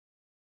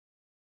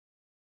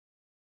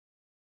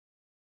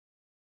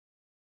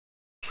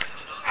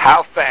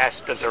How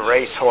fast does a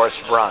racehorse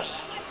run?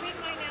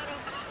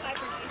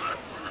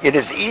 It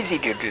is easy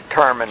to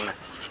determine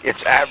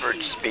its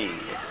average speed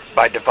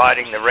by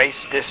dividing the race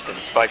distance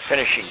by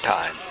finishing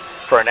time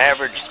for an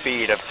average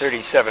speed of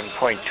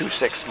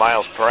 37.26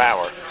 miles per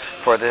hour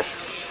for this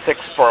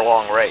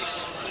 6-furlong race.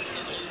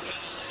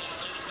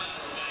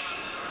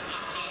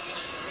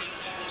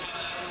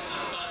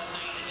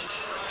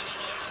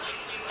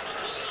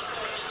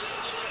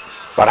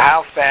 But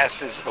how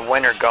fast is the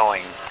winner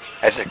going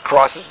as it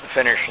crosses the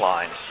finish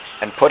line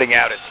and putting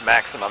out its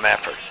maximum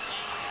effort?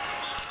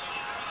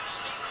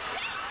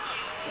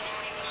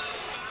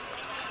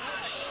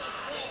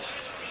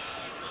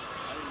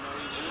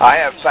 I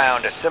have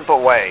found a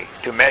simple way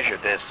to measure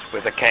this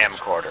with a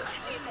camcorder.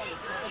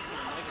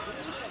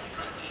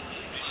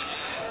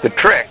 The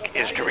trick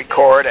is to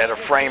record at a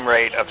frame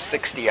rate of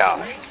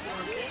 60i.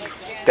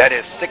 That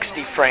is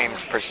 60 frames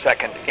per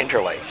second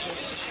interlaced.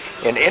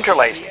 In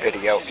interlaced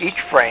video,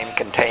 each frame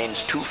contains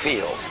 2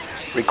 fields,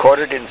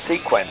 recorded in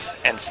sequence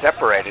and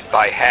separated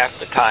by half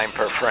the time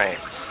per frame.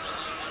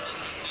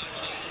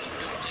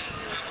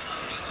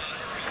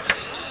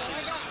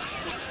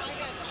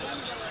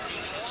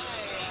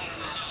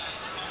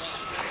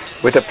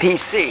 With a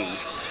PC,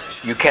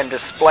 you can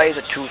display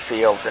the 2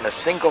 fields in a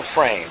single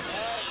frame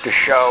to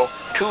show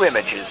 2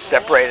 images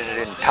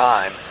separated in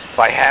time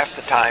by half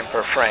the time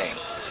per frame.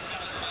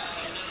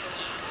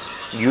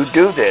 You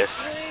do this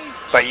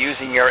by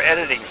using your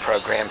editing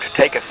program to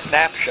take a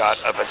snapshot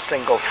of a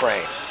single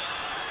frame.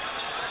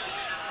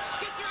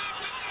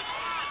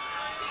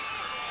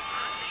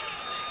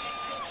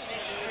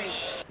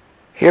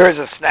 Here is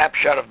a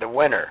snapshot of the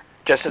winner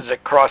just as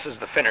it crosses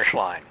the finish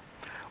line.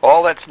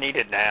 All that's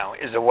needed now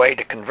is a way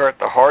to convert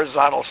the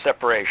horizontal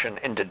separation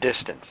into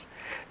distance.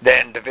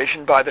 Then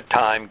division by the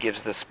time gives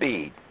the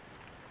speed.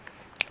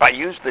 I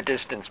use the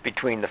distance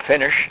between the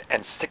finish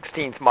and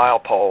 16th mile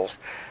poles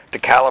to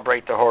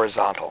calibrate the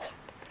horizontal.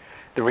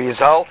 The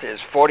result is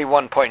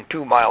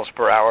 41.2 miles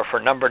per hour for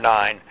number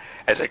 9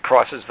 as it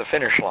crosses the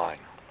finish line.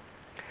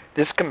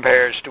 This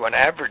compares to an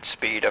average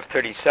speed of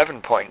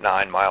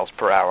 37.9 miles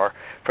per hour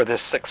for this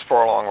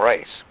 6-furlong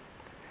race.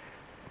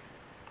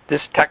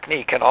 This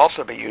technique can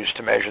also be used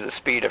to measure the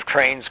speed of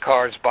trains,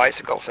 cars,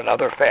 bicycles, and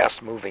other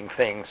fast-moving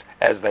things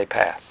as they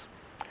pass.